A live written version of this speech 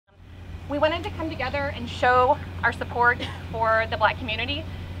We wanted to come together and show our support for the Black community.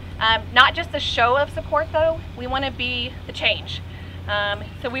 Not just a show of support though, we want to be the change.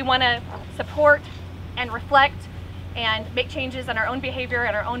 So we want to support and reflect and make changes in our own behavior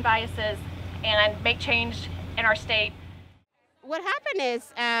and our own biases and make change in our state. What happened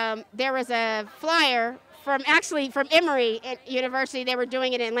is there was a flyer from Emory University. They were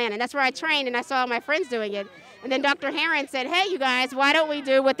doing it in Atlanta. That's where I trained, and I saw my friends doing it. And then Dr. Herron said, hey, you guys, why don't we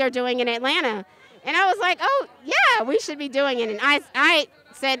do what they're doing in Atlanta? And I was like, oh, yeah, we should be doing it. And I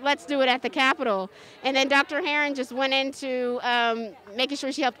said, let's do it at the Capitol. And then Dr. Herron just went into making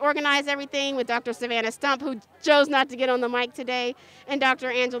sure she helped organize everything with Dr. Savannah Stump, who chose not to get on the mic today, and Dr.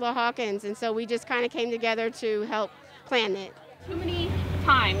 Angela Hawkins. And so we just kind of came together to help plan it. Too many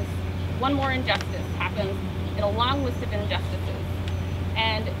times, one more injustice happens in a long list of injustices.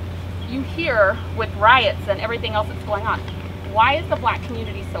 And you hear with riots and everything else that's going on, why is the Black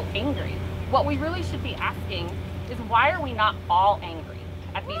community so angry? What we really should be asking is, why are we not all angry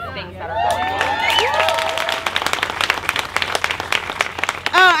at these things that are going on?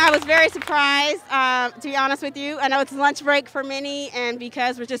 Oh, I was very surprised, to be honest with you. I know it's lunch break for many, and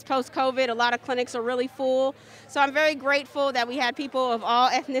because we're just post-COVID, a lot of clinics are really full. So I'm very grateful that we had people of all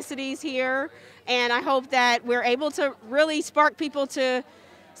ethnicities here, and I hope that we're able to really spark people to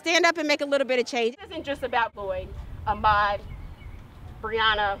stand up and make a little bit of change. It isn't just about Lloyd, Ahmaud,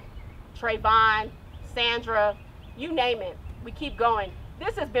 Breonna, Trayvon, Sandra, you name it. We keep going.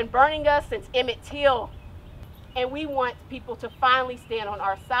 This has been burning us since Emmett Till. And we want people to finally stand on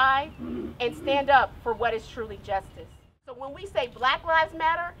our side and stand up for what is truly justice. So when we say Black Lives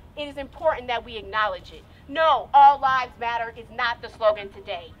Matter, it is important that we acknowledge it. No, all lives matter is not the slogan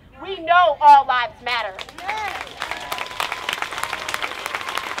today. We know all lives matter.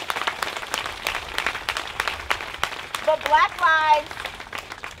 But Black lives,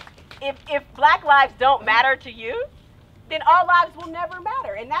 if Black lives don't matter to you, then all lives will never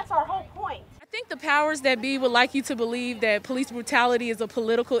matter. And that's our whole point. I think the powers that be would like you to believe that police brutality is a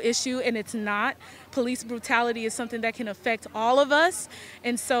political issue, and it's not. Police brutality is something that can affect all of us.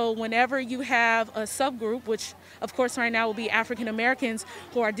 And so whenever you have a subgroup, which of course right now will be African Americans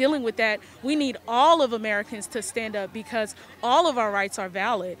who are dealing with that, we need all of Americans to stand up because all of our rights are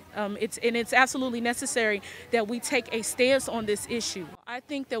valid. It's absolutely necessary that we take a stance on this issue. I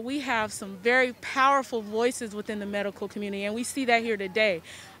think that we have some very powerful voices within the medical community, and we see that here today.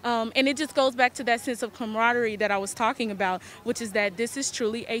 And it just goes back to that sense of camaraderie that I was talking about, which is that this is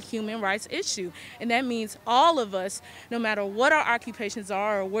truly a human rights issue. And that means all of us, no matter what our occupations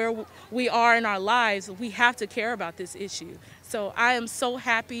are or where we are in our lives, we have to care about this issue. So I am so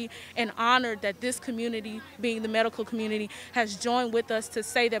happy and honored that this community, being the medical community, has joined with us to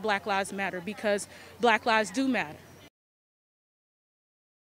say that Black Lives Matter, because Black lives do matter.